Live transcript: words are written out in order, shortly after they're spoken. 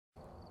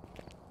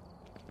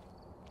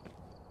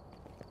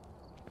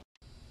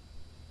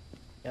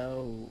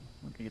Yo,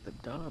 we're gonna get the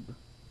dub.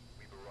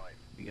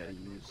 We gotta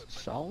use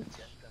salt,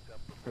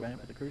 prevent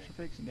it with a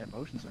crucifix, and get a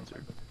motion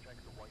sensor.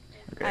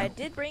 Okay. I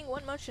did bring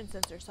one motion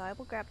sensor, so I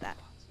will grab that.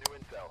 New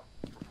intel.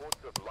 Reports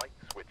of light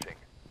switching.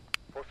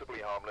 Possibly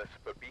harmless,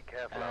 but be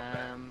careful out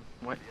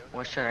there.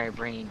 What should I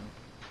bring?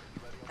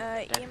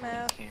 Definitely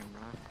EMF, camera.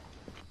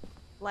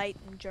 light,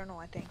 and journal,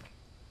 I think.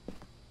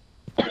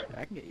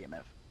 I can get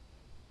EMF.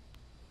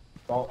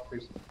 Salt,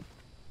 please.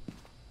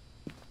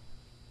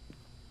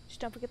 Just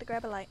don't forget to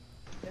grab a light.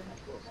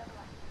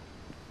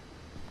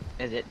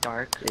 Is it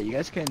dark?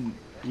 Yeah,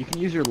 you can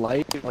use your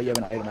light while you have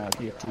an item out.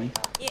 Hit T.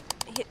 Yeah,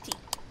 hit T.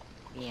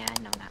 Yeah,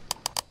 I know that.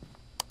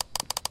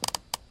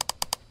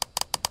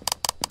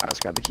 Alright, let's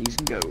grab the keys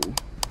and go.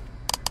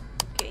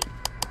 Okay.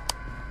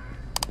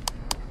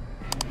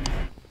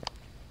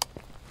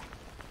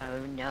 Oh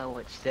no,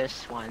 it's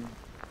this one.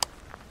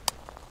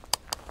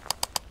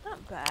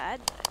 Not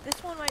bad.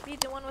 This one might be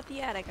the one with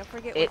the attic. I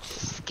forget It's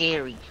which.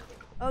 scary.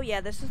 Oh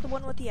yeah, this is the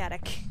one with the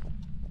attic.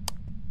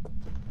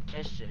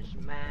 This is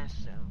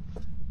massive.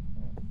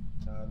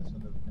 This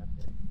one doesn't have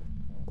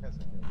it. Has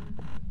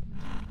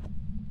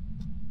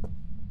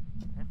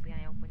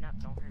FBI, open up,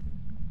 don't hurt me.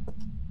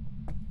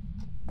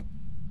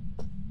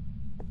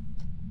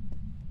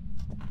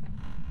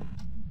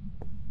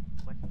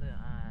 What's the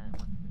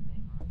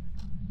name on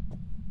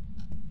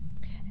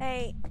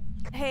it?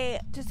 Hey,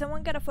 does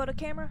someone get a photo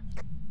camera?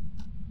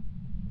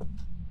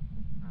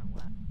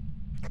 What?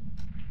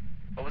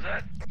 What was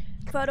that?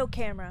 Photo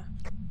camera.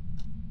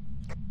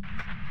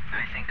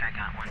 I think I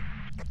got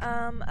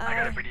one. I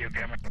got a video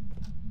camera.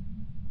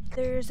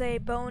 There's a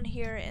bone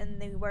here in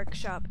the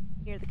workshop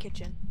near the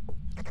kitchen.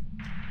 Okay,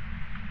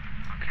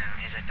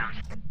 is it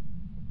downstairs?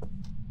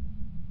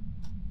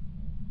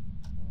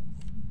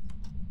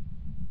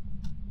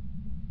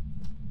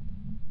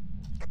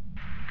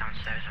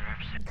 Downstairs or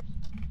upstairs?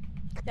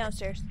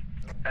 Downstairs.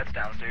 That's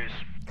downstairs.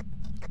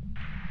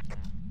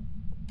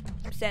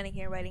 I'm standing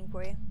here waiting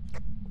for you.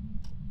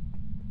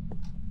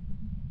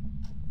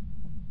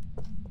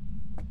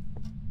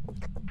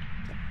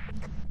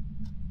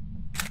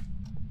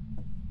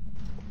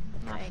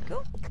 There you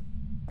go.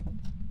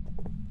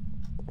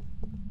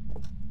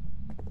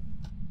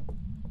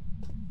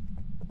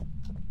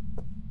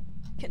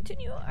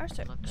 Continue our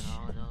search. Look at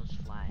all those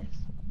flies.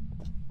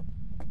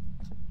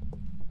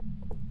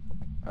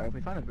 Alright, if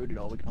we find a voodoo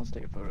doll, we can also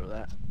take a photo of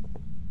that.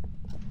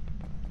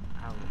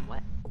 Oh,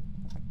 what?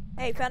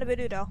 Hey, found a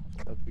voodoo doll.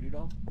 A voodoo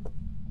doll?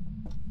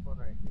 one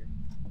right here.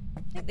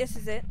 I think this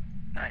is it.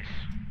 Nice.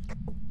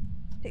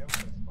 Take-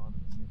 They almost spawned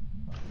in the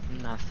same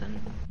spot.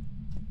 Nothing.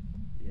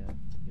 Yeah.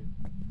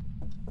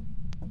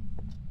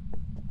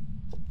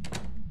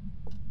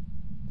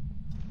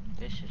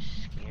 This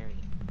is scary.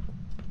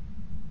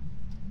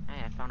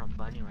 Hey, I found a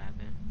bunny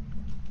rabbit.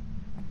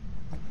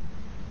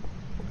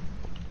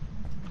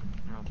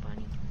 No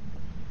bunny.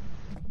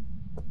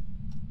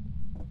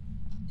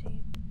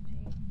 Tape.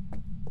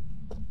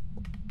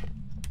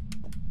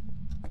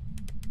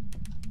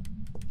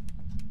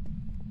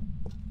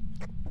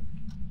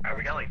 Alright,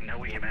 we got like no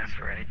EMF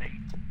or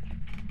anything.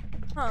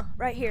 Huh,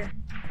 right here.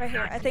 Right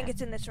here. Not I think yet.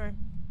 it's in this room.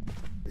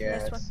 Yeah,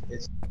 This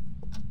it's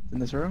In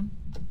this room?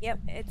 Yep,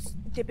 it's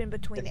dipping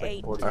between It's like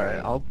 8 40. Alright,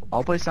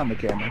 I'll place down the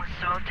camera. It's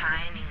so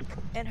tiny.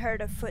 and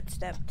heard a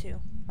footstep too.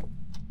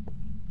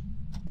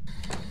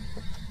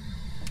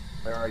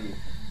 Where are you?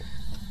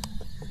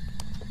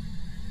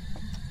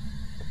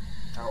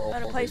 How I'm old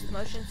gonna are place you? the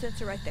motion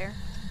sensor right there.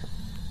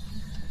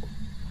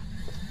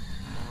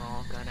 We're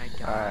all gonna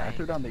die. Alright, I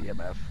threw down the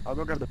EMF. I'll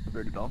go grab the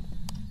voodoo doll.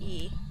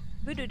 Yeah.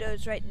 Voodoo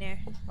doll's right in there.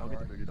 I'll get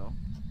the voodoo doll.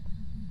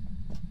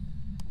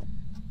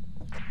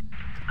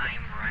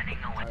 I'm running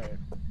away. Alright.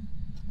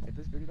 If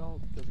this voodoo doll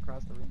goes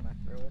across the room and I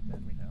throw it,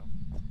 then we know.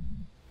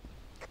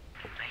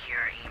 I hear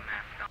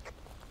EMF though.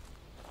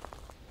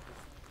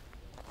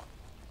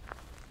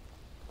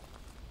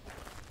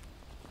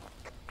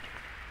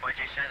 What'd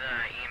you say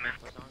the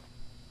EMF was on?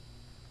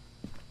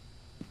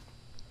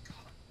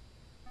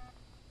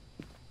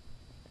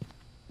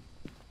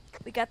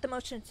 We got the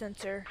motion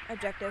sensor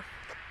objective.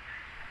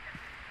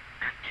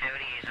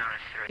 Activity is on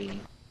a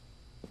 3.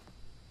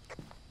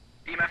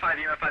 EMF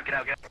 5, get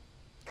out, get out.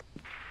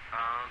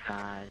 Oh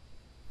god.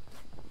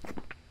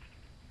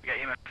 We got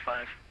EMF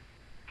 5.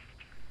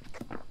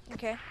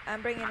 Okay,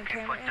 I'm bringing a Okay,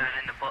 camera put in. that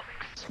in the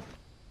books.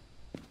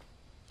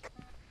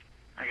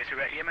 I guess we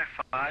got EMF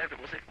 5.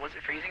 Was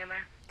it freezing in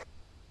there?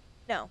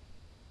 No.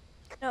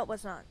 No, it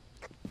was not.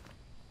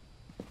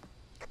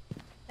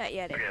 Not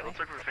yet, Okay, anyway. let's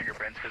look for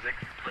fingerprints because they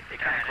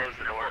kind that of closed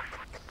in the door.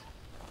 books.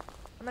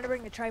 I'm gonna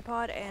bring the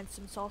tripod and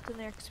some salt in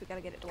there because we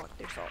gotta get it to walk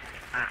through salt.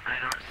 I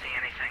don't see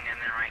anything in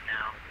there right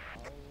now.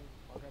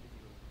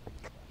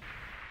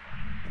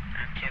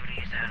 Activity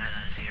is out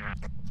of 0.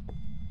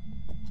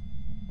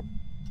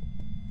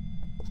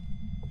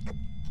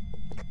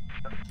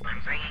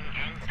 I'm bringing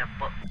in the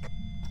book.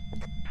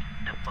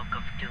 The Book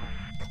of Doom.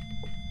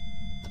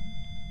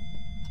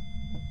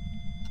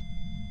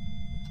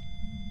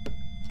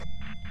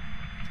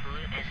 Who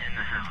is in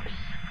the house?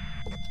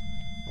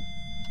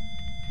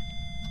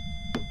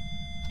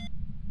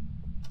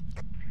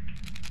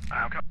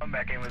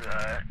 come back in with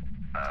a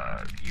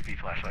UV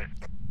flashlight.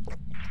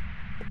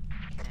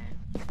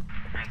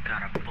 I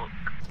got a book.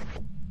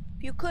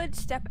 If you could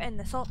step in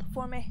the salt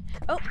for me.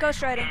 Oh,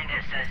 ghost riding. And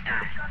it says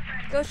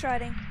that. Ghost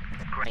riding.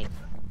 Great.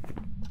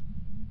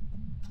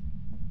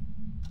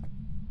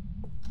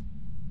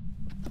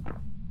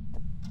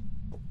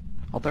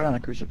 I'll throw down a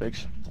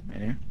crucifix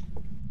in here.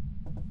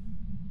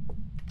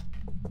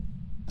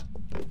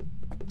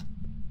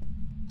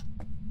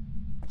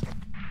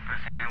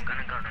 I'm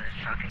gonna go to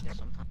the truck and get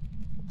some.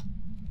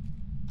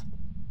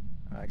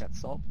 Alright, I got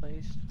salt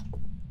placed.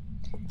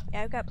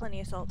 Yeah, I've got plenty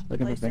of salt.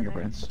 Looking for placed in there.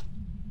 fingerprints.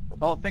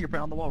 Oh,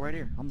 fingerprint on the wall right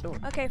here, on the door.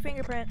 Okay,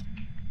 fingerprint.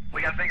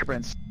 We got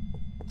fingerprints.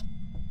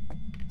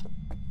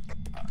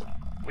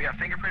 We got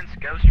fingerprints,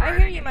 ghost I hear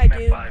riding, you, and my EMF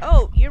dude. 5.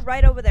 Oh, you're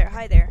right over there.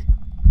 Hi there.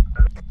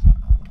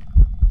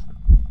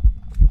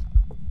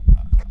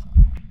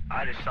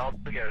 I just saw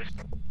the ghost.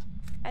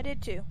 I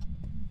did too.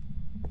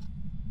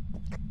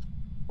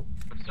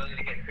 I'm still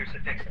gonna get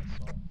crucifix and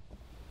salt.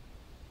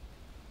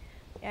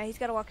 Yeah, he's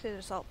got to walk through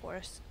the salt for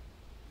us.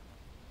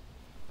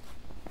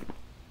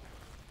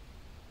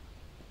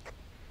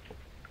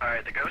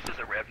 Alright, the ghost is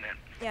a revenant.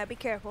 Yeah, be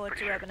careful. It's a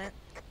Pretty sure. revenant.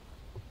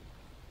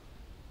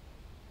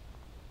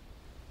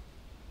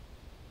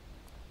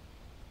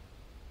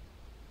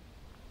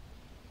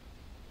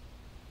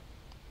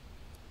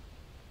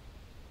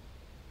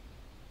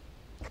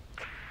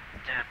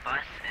 The bus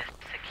is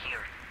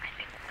secure, I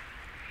think.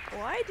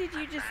 Why did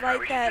you just Alright, light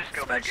we that should just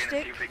go smudge back in and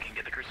stick? see if we can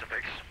get the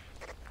crucifix.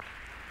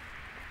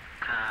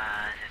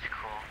 Cause it's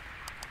cool.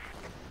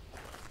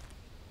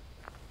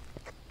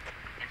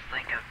 It's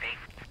like a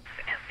vape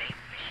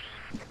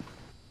machine.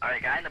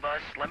 Alright, guy in the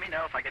bus, let me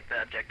know if I get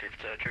the objective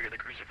to trigger the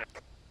crucifix.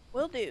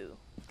 Will do.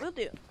 Will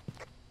do.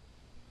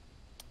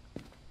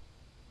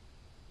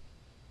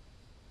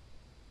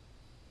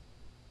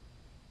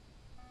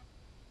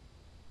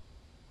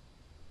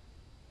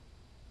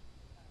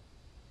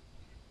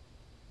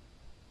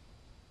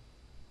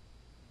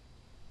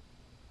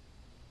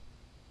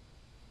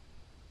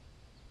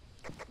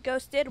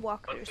 Ghost did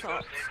walk through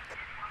salt.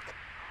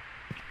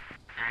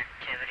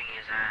 Activity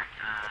is at,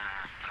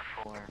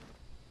 a 4.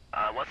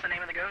 What's the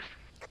name of the ghost?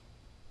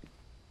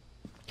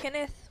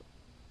 Kenneth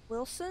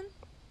Wilson?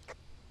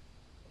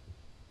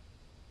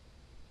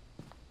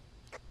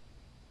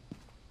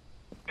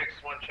 Fix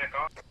one, check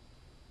off.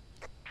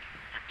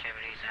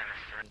 Activity is at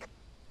a 3.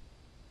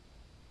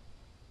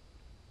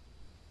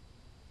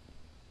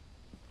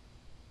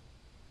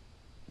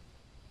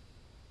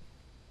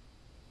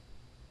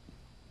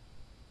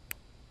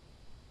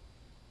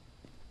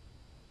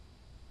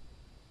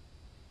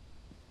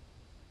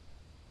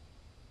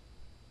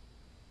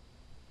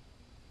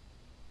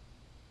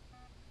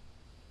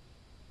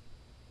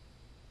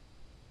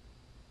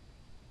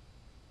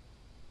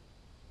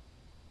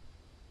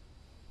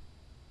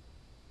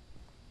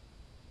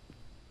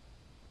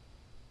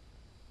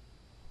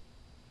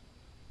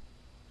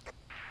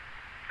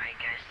 Are you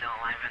guys still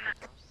alive in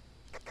the house?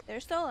 They're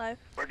still alive.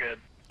 We're good.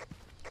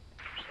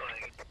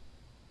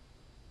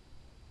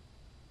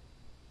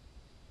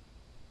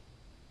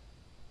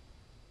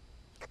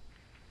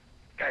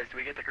 Guys, do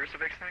we get the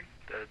crucifix thing?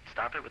 To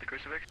stop it with the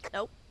crucifix?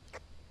 Nope.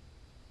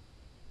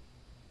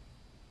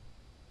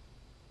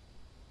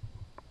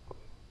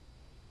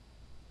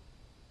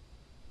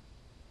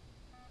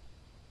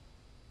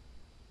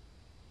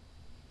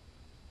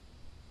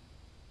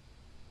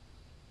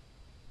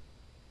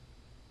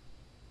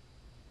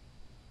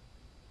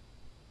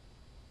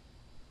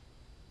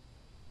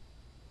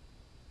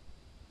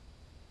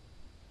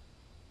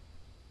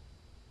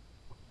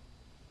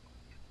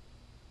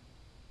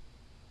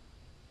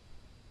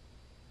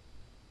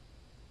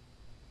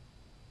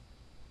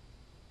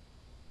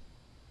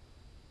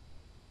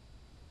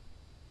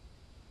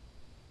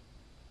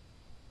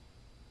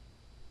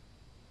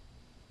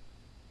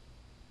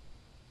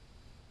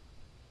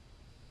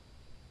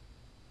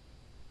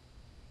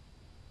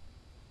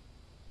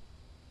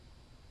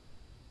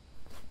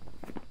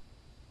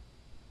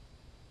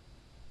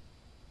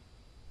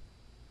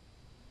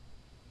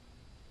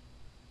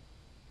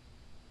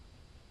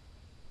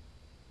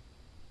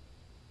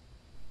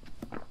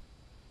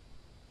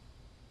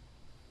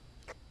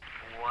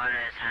 What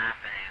is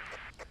happening?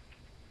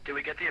 Did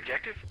we get the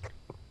objective?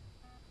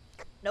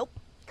 Nope.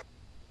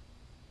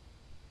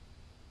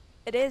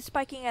 It is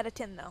spiking at a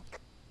 10 though.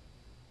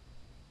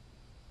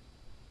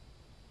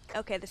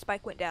 Okay, the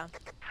spike went down.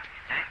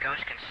 That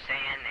ghost can stay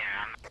in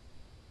there.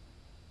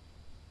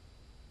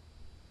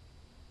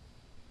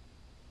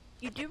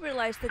 You do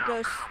realize the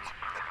ghost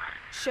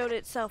showed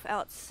itself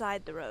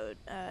outside the road,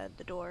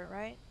 the door,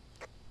 right?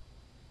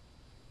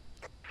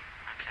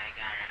 Okay,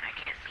 got it. I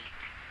can't see.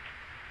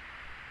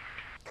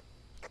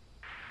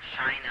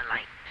 Shine a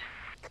light.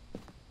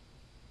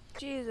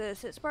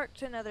 Jesus, it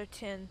sparked another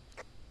 10.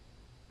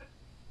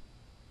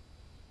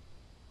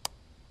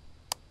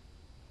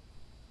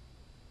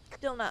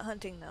 Still not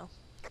hunting though.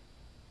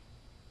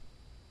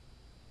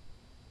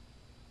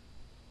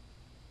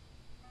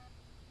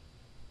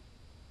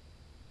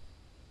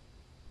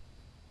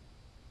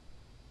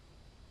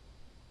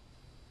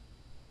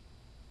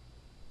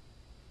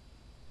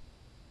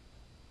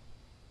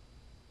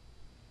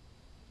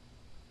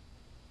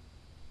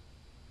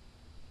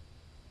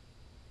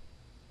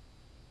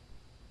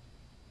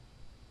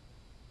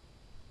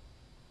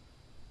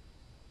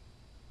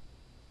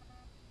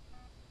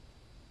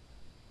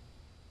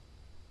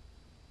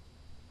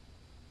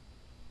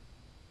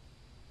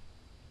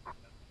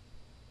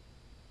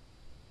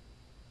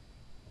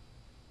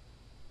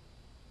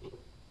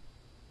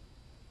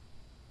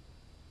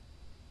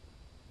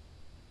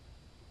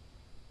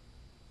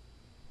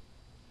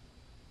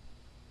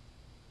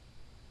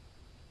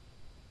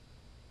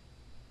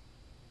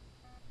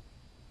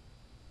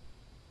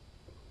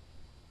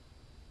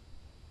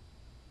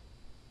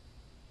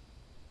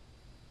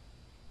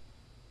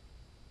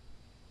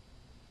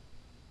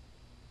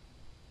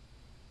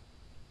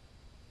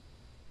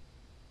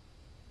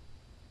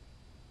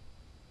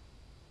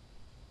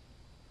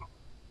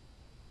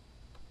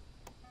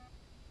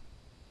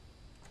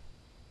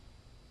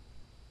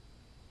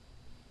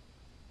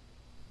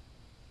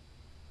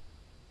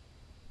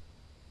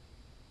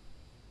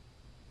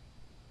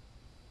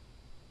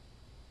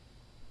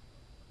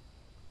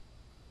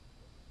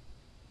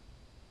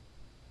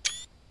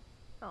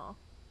 Oh,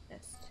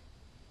 missed.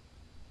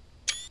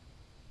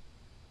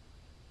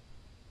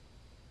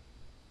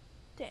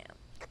 Damn.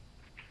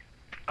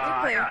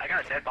 I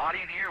got a dead body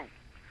in here.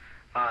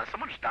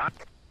 Someone just died.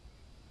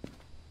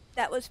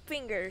 That was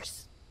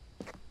fingers.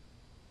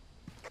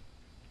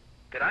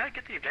 Did I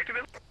get the objective?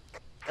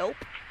 Nope.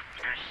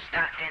 I'm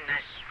stuck in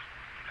this.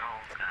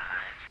 Oh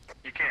god.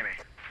 You can't me.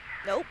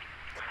 Nope.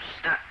 I'm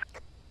stuck.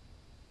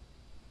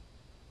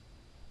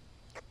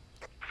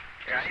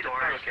 Yeah, I need a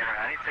photo camera.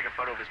 I need to take a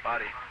photo of his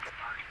body.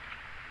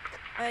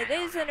 It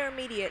is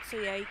intermediate, so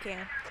yeah, you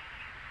can.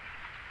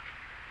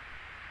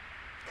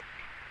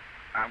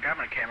 I'm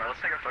grabbing a camera.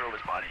 Let's take a photo of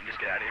his body and just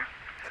get out of here.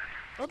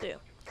 Will do.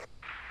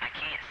 I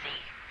can't see.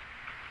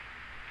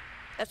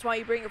 That's why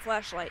you bring a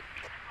flashlight.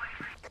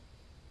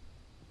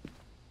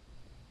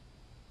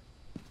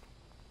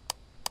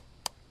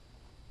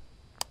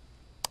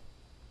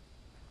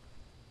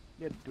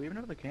 Yeah, do we even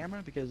have the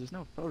camera? Because there's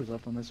no photos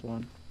left on this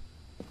one.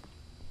 He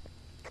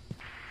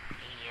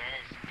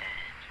is dead.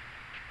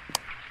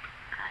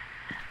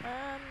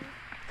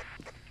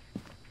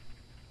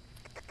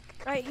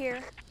 Right here.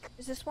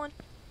 Is this one?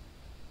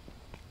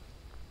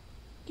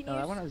 Can you No,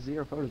 that one has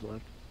 0 photos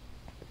left.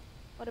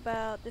 What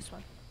about this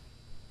one?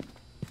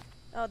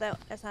 Oh,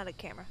 that's not a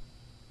camera.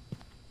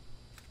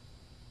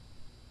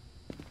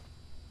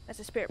 That's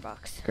a spirit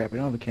box. Crap, we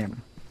don't have a camera.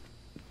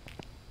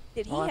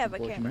 Did he Oh, that's have a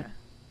unfortunate. camera?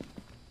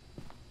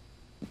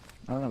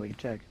 I don't know, we can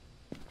check.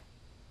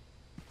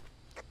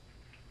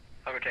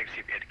 I'll go check to see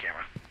if he had a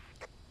camera.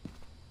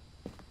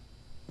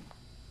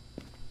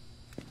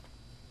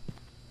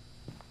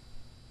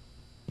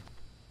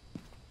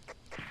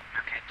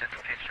 Okay, took a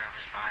picture of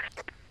his body.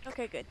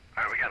 Okay, good.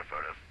 Alright, we got a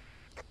photo.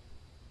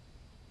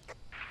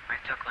 I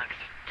took like 2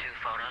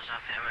 photos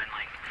of him and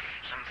like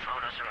some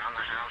photos around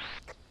the house.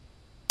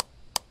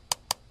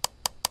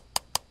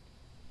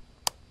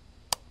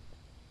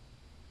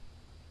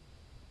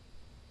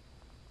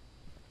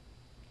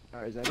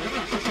 Alright, is that it?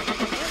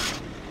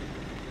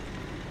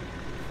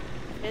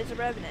 It is a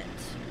revenant.